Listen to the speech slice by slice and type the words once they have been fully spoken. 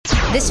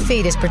This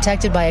feed is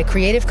protected by a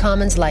Creative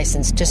Commons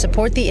license to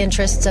support the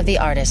interests of the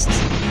artists.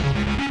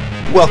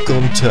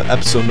 Welcome to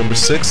episode number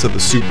 6 of the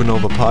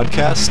Supernova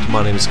podcast.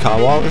 My name is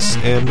Wallace,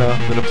 and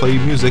I'm going to play you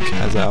music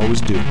as I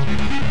always do.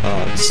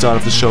 To start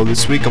off the show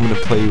this week, I'm going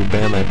to play you a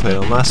band I played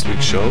on last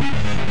week's show.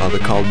 They're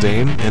called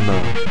Dame, and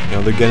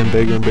they're getting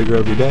bigger and bigger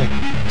every day.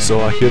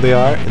 So here they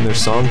are in their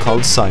song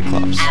called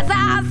Cyclops.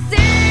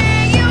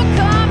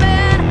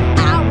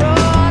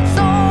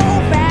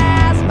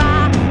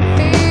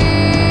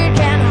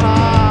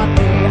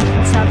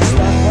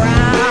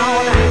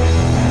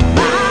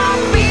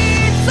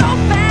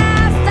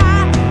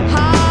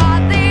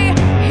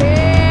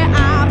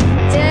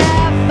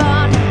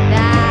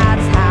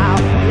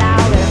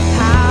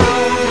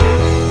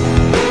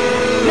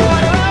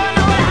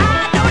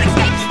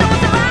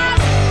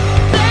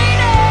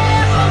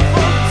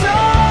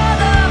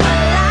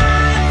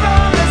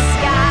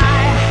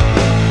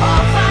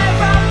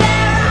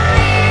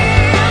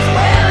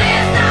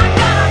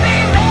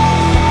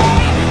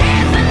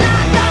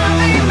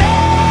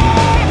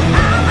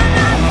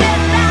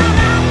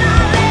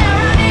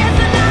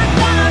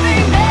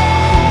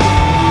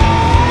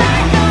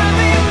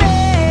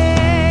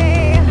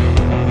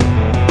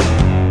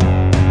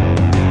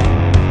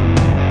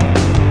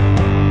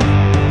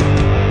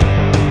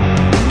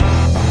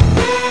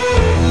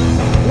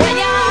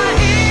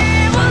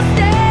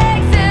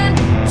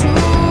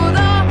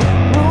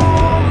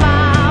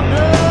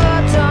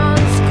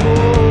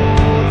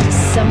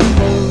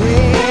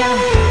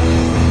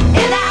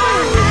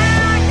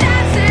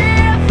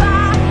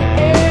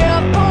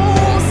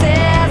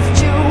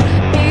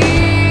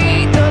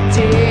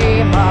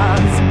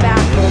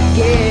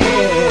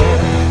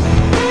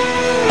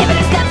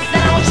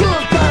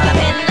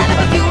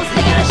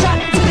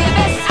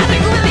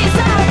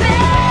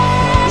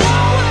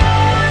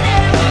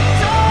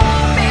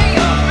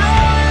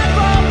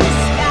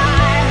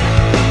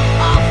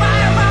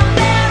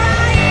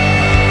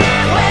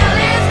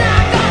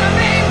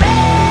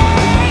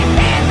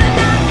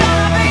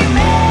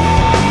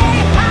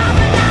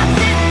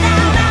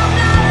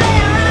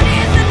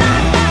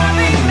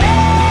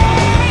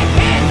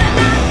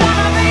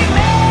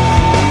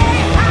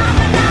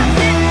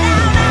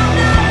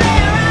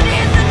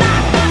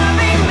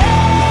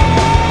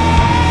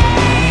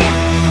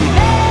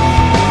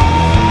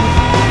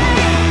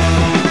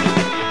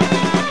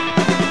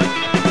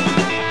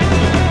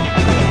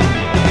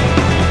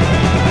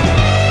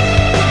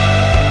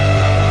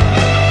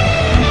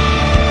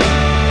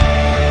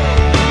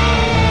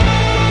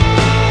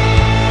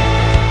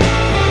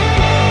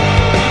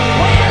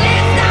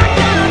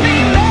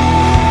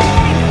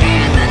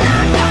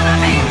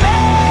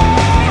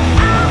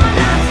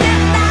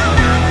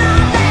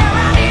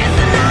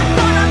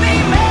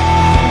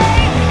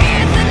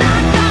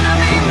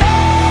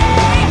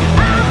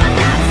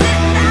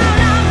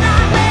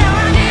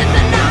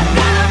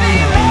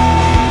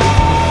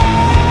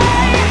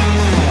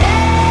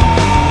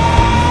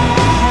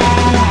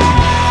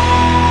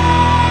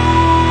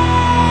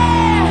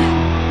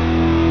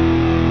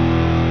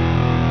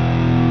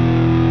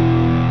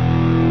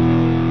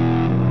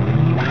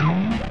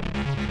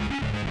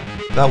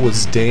 That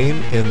was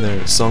Dame in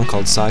their song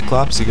called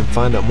Cyclops. You can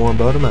find out more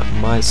about them at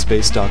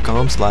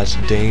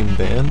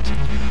myspace.com/DameBand.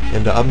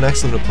 And up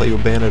next, I'm going to play you a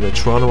band out of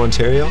Toronto,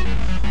 Ontario.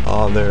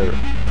 They're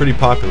pretty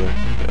popular.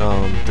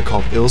 They're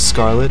called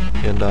Scarlett,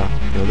 and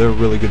they're a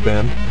really good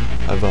band.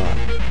 I've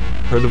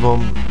heard of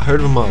them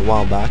a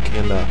while back,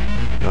 and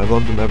I've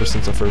loved them ever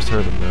since I first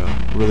heard them. They're a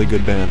really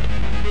good band.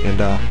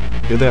 And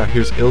here they are.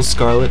 Here's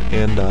Scarlett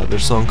and their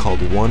song called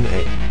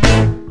 1A.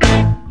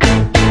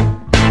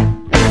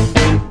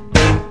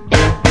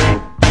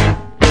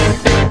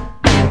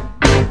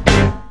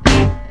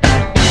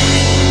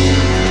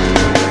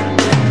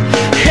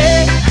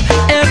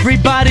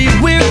 Everybody,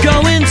 we're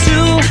going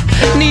to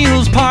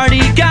Neil's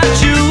party. Got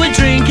you a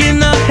drink in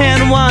the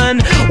hand.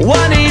 One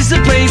is the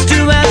place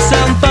to have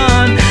some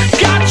fun.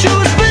 Got you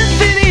a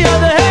split in the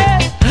other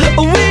hand.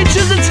 We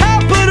choose the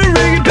top of the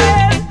ring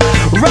bed,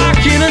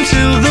 rocking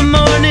until the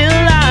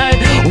morning light.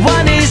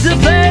 One is the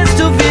place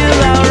to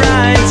feel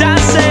alright. I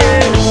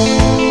say,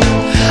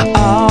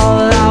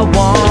 all I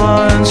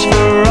want's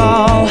for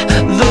all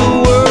the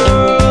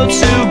world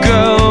to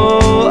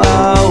go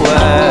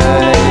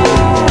away.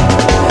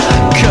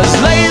 'Cause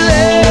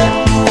lately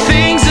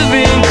things have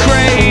been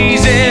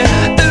crazy.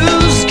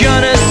 Who's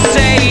gonna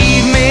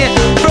save me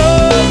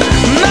from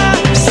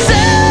myself?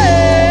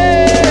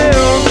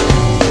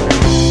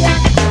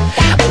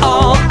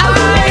 All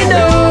I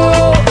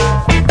know,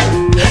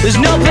 there's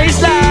no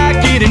place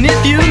like it, and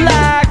if you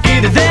like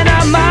it, then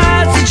I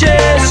might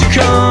suggest you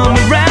come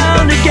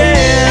around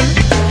again.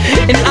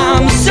 And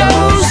I'm so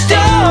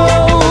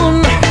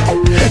stoned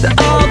that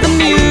all the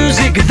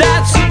music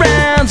that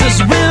surrounds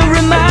us will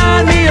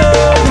remind me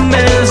of the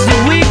mess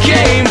that we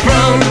came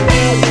from.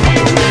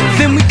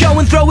 Then we go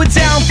and throw it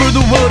down for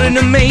the world in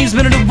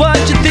amazement at what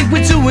you think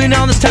we're doing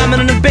all this time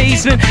in a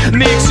basement,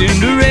 mixing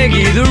the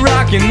reggae, the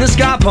rock, and the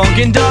ska punk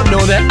and dub.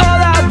 Know that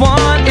all I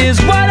want is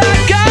what I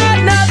got,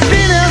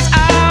 nothing else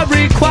I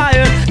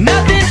require.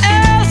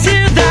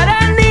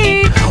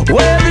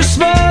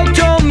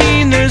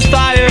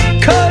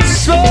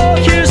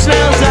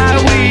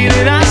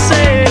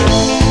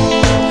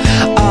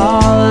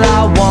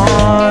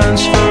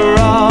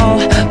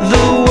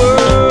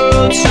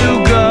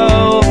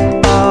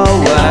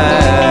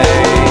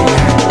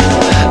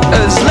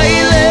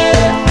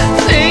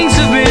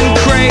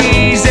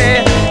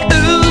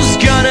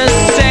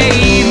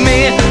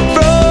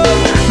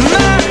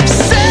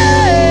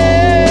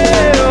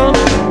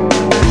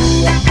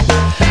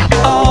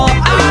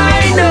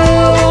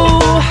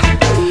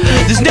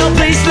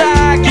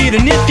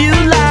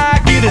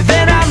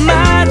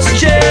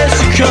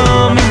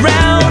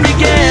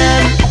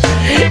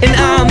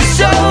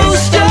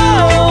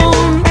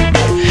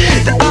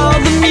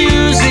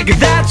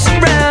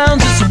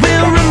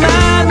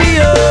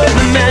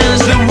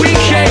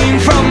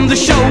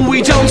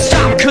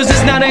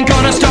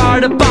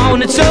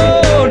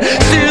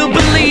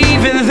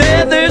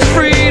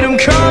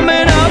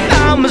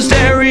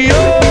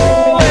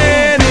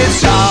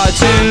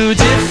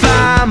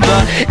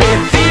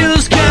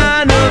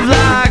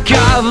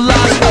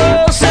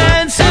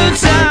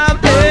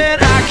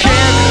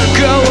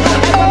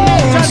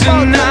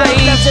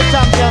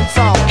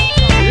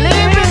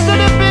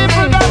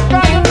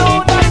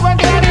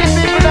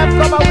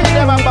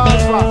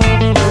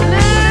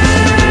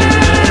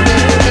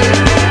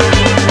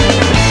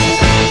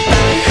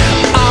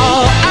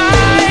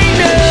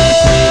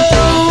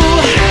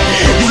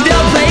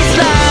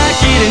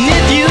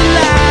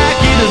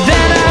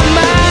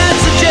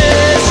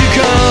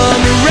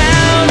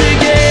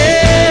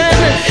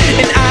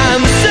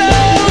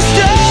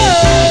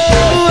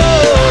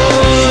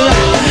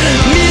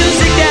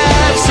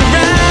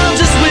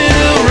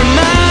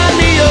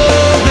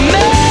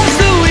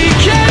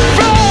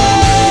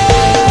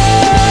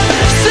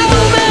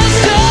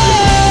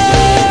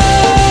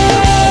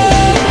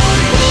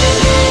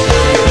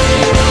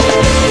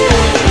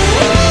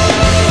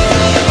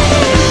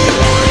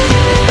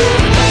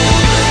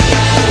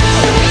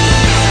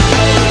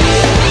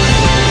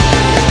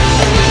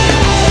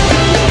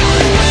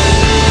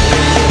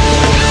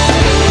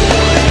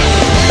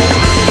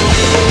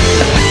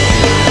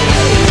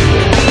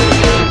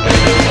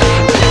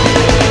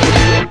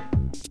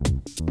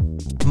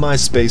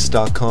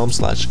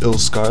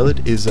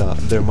 myspace.com/illscarlett is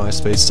their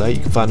MySpace site.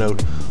 You can find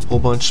out a whole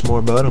bunch more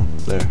about them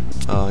there,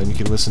 and you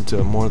can listen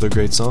to more of their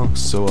great songs.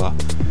 So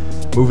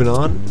moving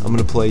on, I'm going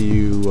to play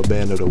you a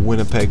band out of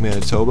Winnipeg,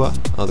 Manitoba.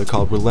 They're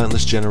called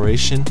Relentless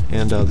Generation,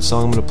 and the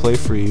song I'm going to play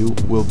for you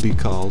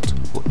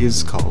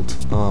it's called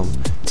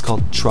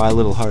Try a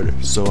Little Harder.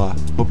 So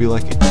hope you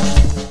like it.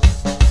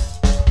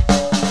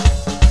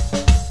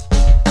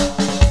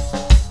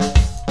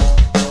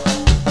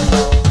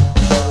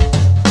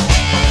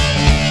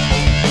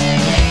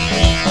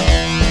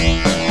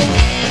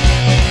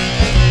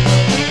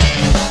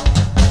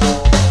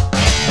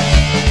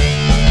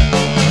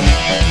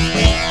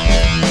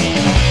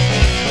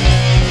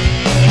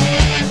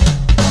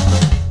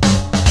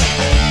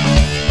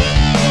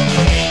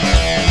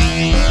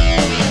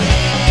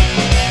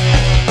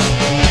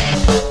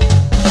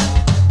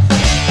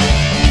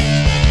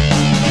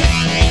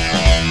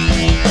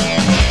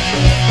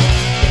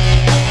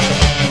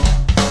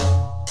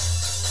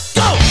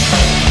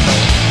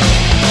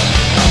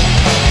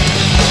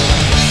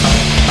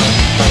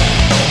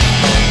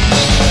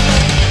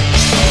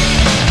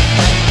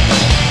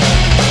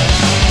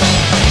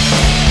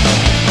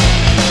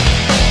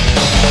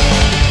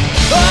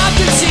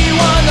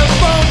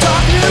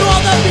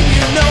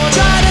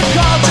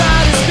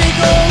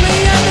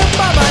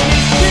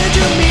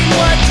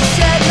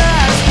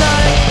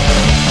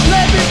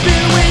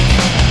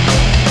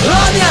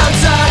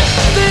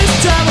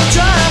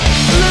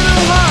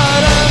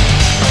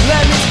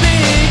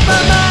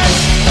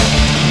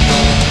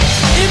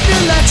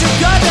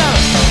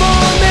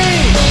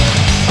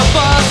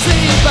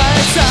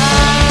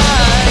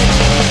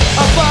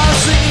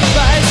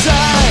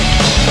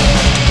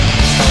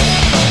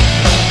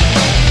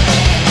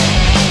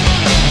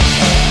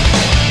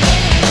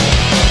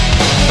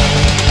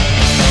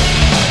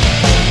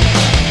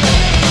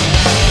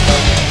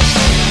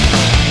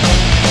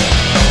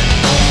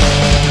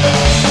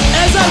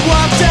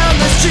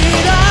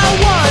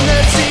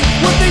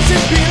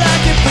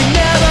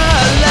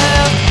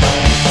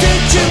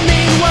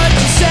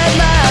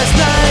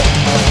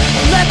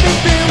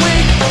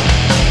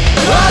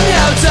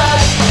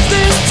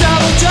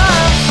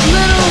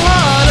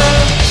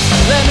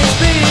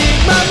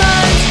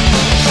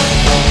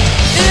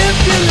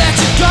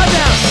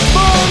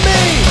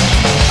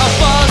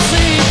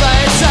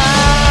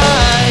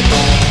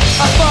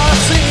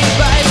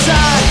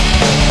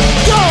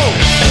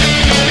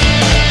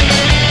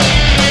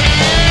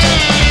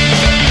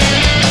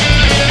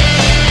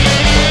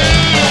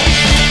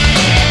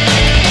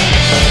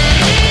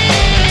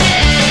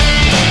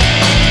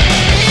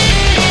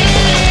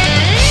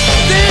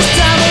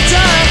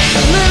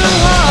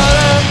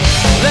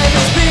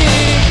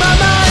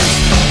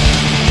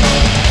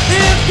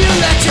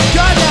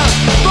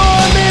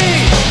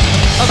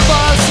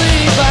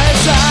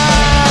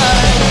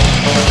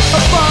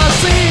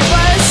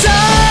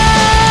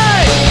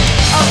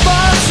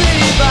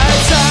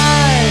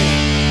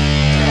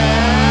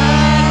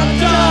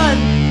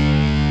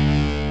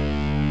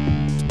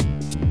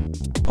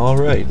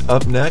 Alright,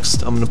 up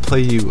next, I'm going to play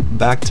you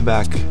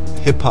back-to-back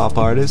hip-hop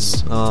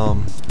artists.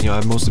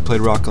 I've mostly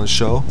played rock on the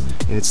show,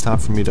 and it's time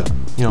for me to,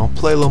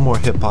 play a little more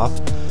hip-hop.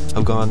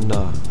 I found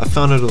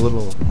out a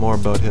little more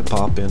about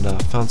hip-hop,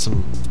 and found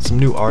some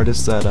new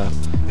artists that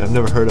I've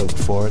never heard of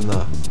before, and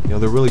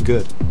they're really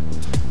good.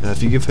 And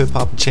if you give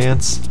hip-hop a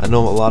chance, I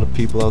know a lot of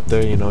people out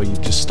there, you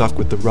just stuck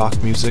with the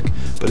rock music,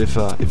 but if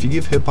you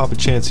give hip-hop a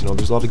chance,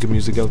 there's a lot of good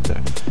music out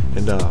there.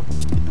 And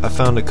I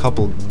found a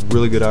couple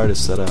really good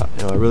artists that I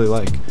really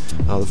like.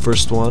 The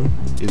first one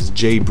is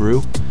Jay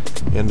Brew,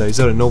 and he's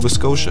out of Nova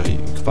Scotia. You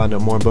can find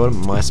out more about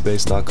him at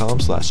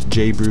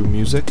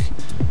myspace.com/jbrewmusic.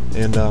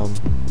 And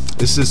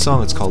this is his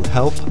song. It's called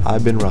Help,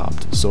 I've Been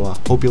Robbed. So I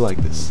hope you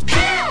like this.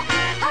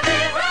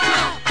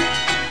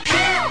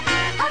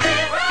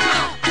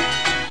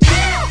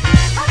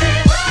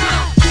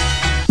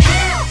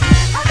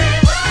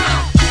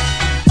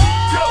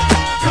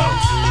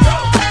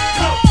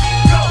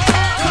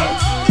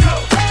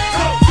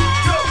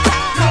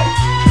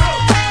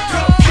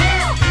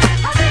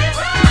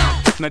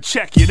 Now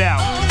check it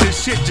out,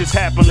 this shit just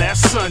happened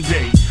last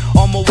Sunday.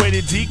 On my way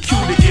to DQ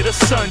to get a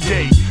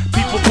Sunday.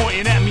 People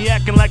pointing at me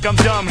acting like I'm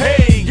dumb.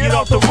 Hey, get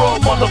off the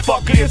road,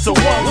 motherfucker, it's a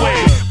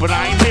one-way. But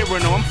I ain't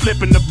hearing them, I'm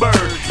flipping the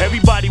bird.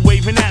 Everybody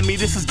waving at me,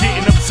 this is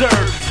getting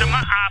observed. Till my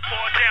eye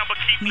fall down, but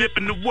keep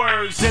lipping the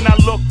words. Then I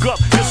look up,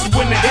 this is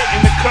when they're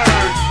hitting the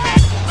curve.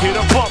 Hit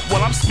a bump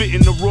while I'm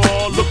spitting the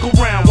raw. Look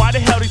around, why the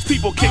hell these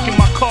people kicking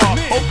my car?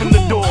 Open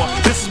the door,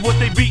 this is what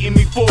they beating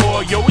me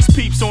for. Yo, it's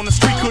peeps on the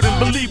street, couldn't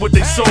believe what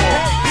they saw.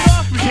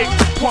 Kicked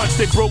the punch,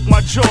 they broke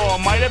my jaw.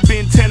 Might have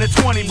been 10 or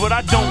 20, but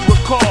I don't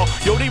recall.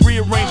 Yo, they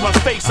rearranged my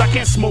face, I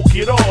can't smoke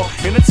it all.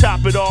 And to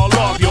top it all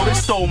off, yo, they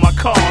stole my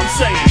car. I'm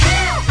saying,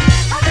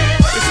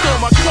 they stole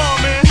my car,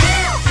 man.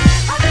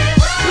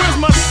 Where's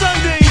my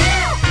Sunday?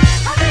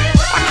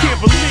 I can't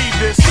believe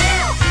this.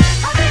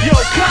 Yo,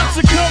 cops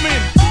are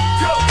coming.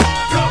 Yeah,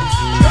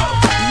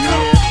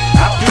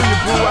 I feel you,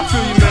 boo, I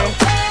feel you, man.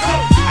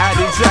 I had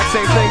the exact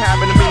same thing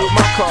happen to me with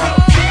my car.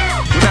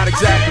 When I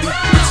exactly.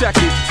 Check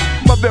it.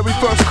 My very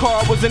first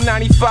car was a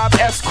 95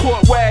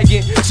 Escort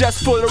wagon.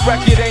 Just for the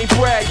record, ain't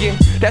bragging.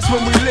 That's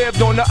when we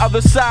lived on the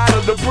other side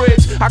of the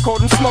bridge. I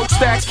called them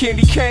smokestacks,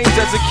 candy canes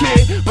as a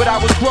kid, but I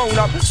was grown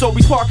up, so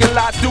we parking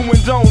lot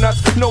doing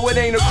donuts. No, it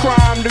ain't a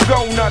crime to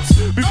go nuts.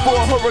 Before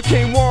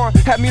Hurricane Warren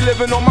had me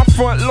living on my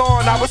front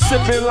lawn, I was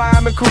sipping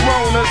lime and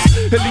Coronas.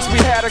 At least we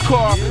had a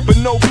car, but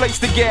no place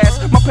to gas.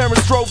 My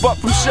parents drove up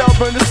from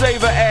Shelburne to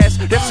save her ass.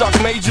 That sucked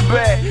major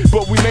bad,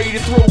 but we made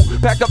it through.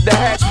 Pack up the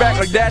hatchback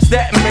like that's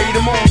that and made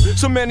them on.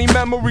 So many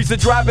memories of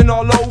driving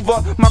all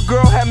over. My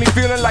girl had me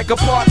feeling like a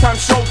part-time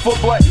chauffeur,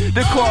 but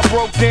the car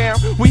broke down.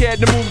 We had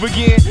to move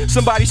again.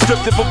 Somebody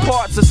stripped it for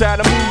parts. That's how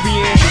the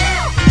movie ends.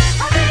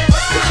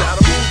 That's how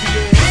the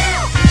movie ends.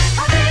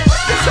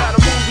 That's how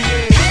the movie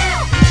ends.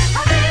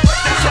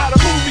 That's how the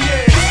movie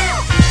ends.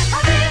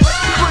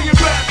 Bring it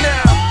back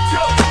now.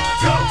 Go, go,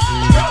 go,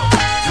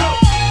 go,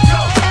 go.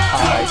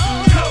 Alright.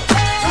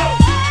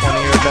 Wanna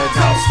hear a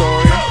bedtime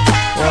story?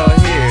 Well,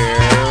 here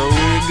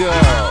we go.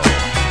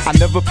 I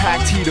never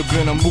packed heat up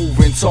in a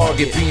moving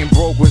target. Being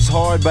broke was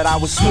hard, but I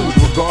was smooth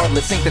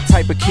regardless. Ain't the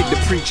type of kid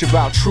to preach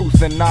about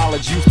truth and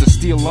knowledge. Used to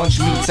steal lunch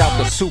meats out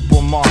the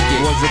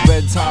supermarket. Was a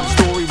bedtime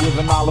story with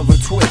an Oliver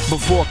twist.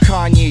 Before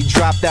Kanye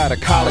dropped out of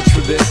college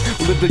for this.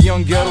 Lived a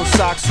young ghetto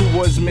Sox who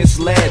was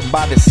misled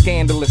by the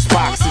scandalous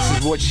Fox. This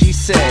is what she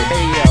said.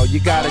 Hey yo, you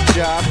got a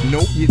job?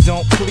 Nope, you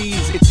don't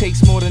please. It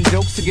takes more than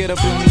jokes to get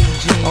up in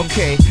these jeans.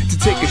 Okay, to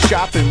take a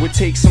shopping would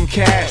take some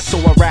cash. So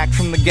I racked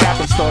from the Gap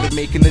and started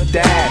making the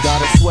dash.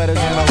 Got a sweater and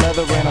a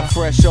leather and a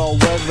fresh all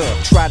weather.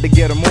 Tried to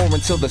get them more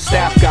until the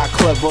staff got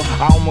clever.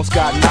 I almost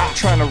got knocked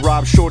trying to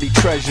rob shorty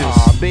treasures.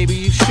 Aw, baby,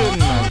 you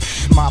shouldn't have.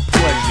 My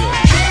pleasure.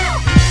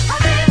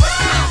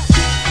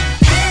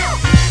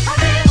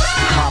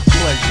 My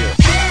pleasure.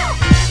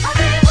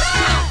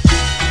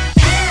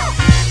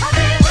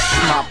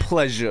 My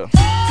pleasure.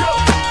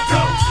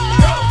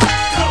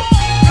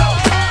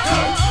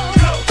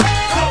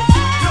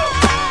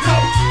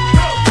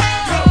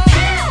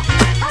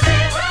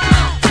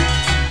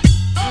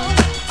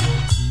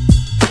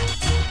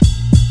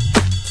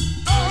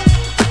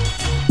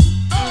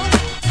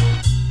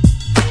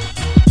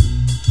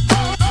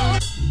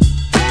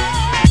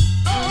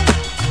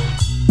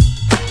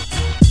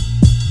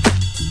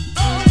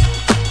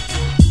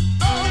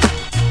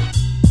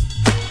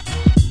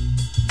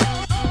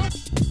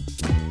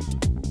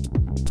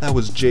 That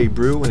was J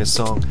Brew and his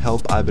song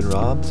Help I've Been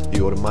Robbed.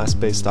 You go to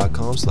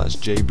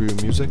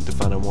myspace.com/jbrewmusic to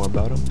find out more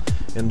about him.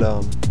 And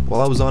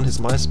while I was on his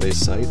MySpace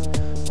site,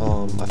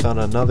 I found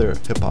another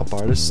hip-hop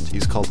artist.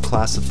 He's called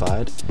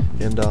Classified,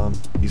 and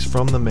he's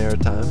from the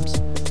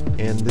Maritimes,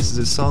 and this is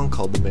his song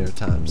called The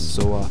Maritimes.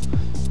 So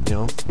you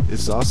know,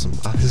 it's awesome.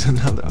 There's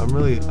another. I'm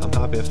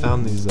happy I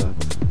found these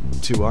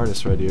two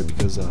artists right here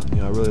because you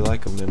know, I really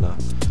like them. And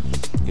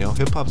you know,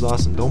 hip-hop's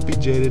awesome. Don't be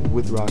jaded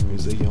with rock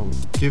music. You know,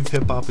 give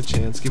hip-hop a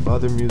chance, give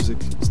other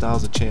music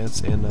styles a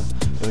chance, and you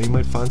know, you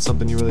might find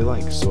something you really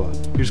like. So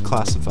here's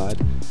Classified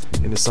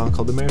in a song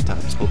called The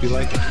Maritimes. Hope you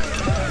like it.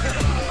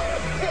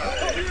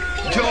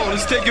 Yo,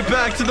 let's take it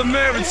back to the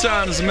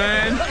Maritimes,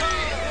 man.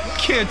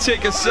 Can't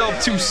take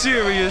yourself too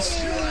serious.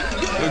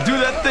 Yo, do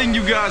that thing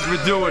you guys were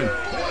doing.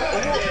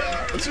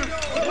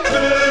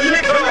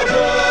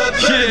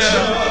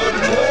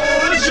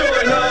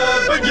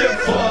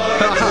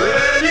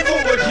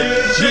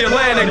 The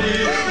Atlantic.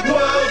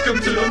 Welcome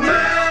to the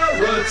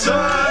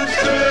Maritimes.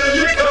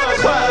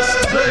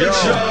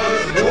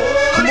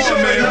 Come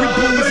on, man, we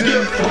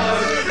boozing.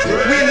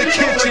 We in the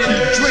kitchen,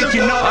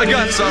 drinking up. I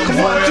got something.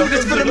 Come on, do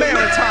this for the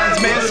Maritimes,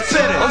 man.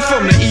 Spit it. I'm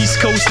from the east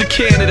coast of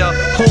Canada,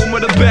 home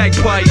of the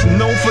bagpipe.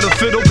 Known for the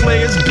fiddle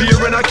players,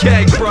 beer and our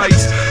keg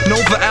price.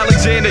 Known for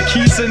Alexander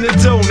Keats and the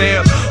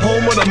Donair.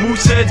 Home of the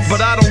Mooseheads, but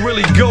I don't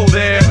really go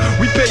there.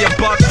 We pay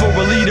 $1 for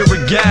a liter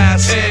of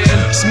gas,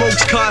 and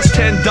smokes cost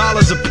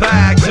 $10 a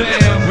pack.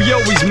 Damn, we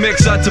always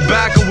mix our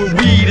tobacco with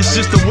weed. It's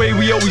just the way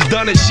we always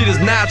done it. Shit is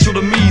natural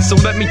to me, so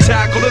let me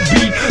tackle the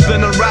beat,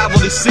 then unravel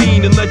the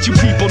scene and let you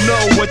people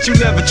know what you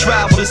never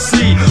travel to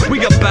see. We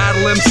got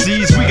battle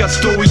MCs, we got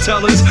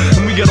storytellers,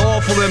 and we got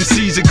awful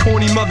MCs and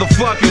corny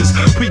motherfuckers.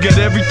 We got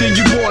everything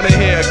you wanna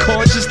hear,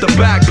 conscious the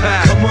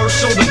backpack,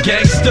 commercial the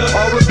gangster,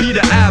 R&B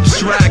the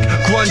abstract,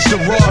 grunge the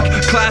rock,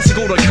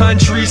 classical the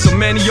country. So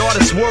many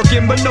artists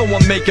working, but no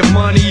one making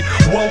money.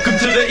 Welcome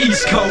to the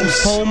East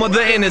Coast, home of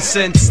the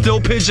innocent, still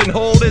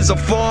pigeonholed as a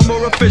farmer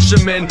or a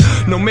fisherman.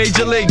 No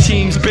major league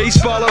teams,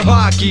 baseball or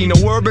hockey, no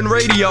urban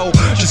radio,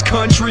 just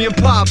country and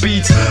pop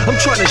beats. I'm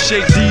trying to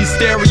shake these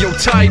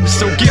stereotypes,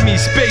 so give me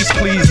space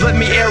please, let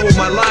me air with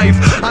my life.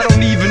 I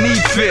don't even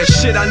eat fish,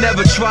 shit I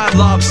never tried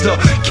lobster.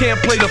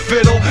 Can't play the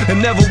fiddle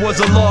and never was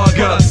a logger,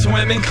 but I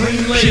swim in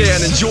clean lakes, yeah,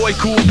 and enjoy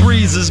cool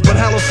breezes. But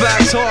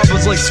Halifax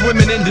Harbor's like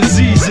swimming in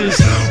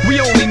diseases. We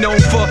only known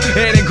for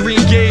Anne and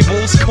Green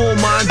Gables, coal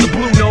mines, the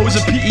Blue Nose,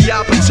 and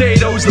PEI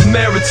potatoes. The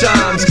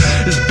Maritimes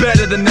is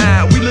better than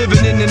that. We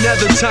living in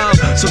another time,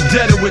 so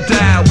dead it with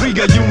that. We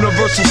got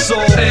Universal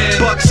Soul, and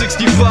Buck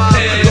 65,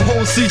 and the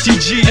whole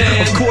CTG,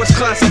 and of course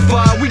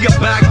Classified. We got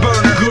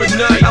Backburner, Good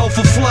Night,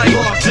 Alpha Flight,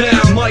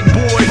 Lockdown, Mike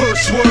Boy,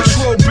 First Word,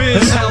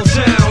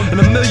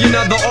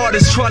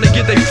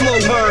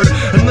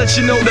 let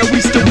you know that we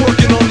still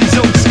working on these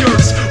old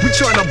skirts. We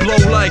tryna blow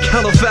like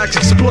Halifax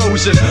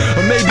explosion,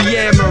 or maybe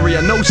Anne Marie,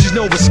 I know she's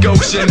Nova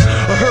Scotian,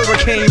 a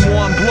hurricane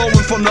one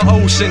blowing from the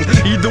ocean.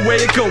 Either way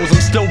it goes,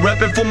 I'm still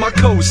repping for my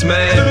coast,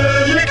 man.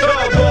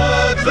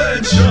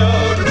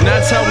 And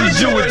that's how we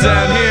do it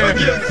down here.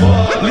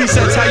 At least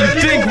that's how you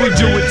think we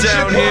do it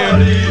down here.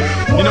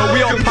 You know,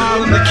 we all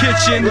pile in the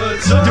kitchen, do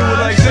it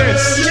like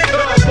this.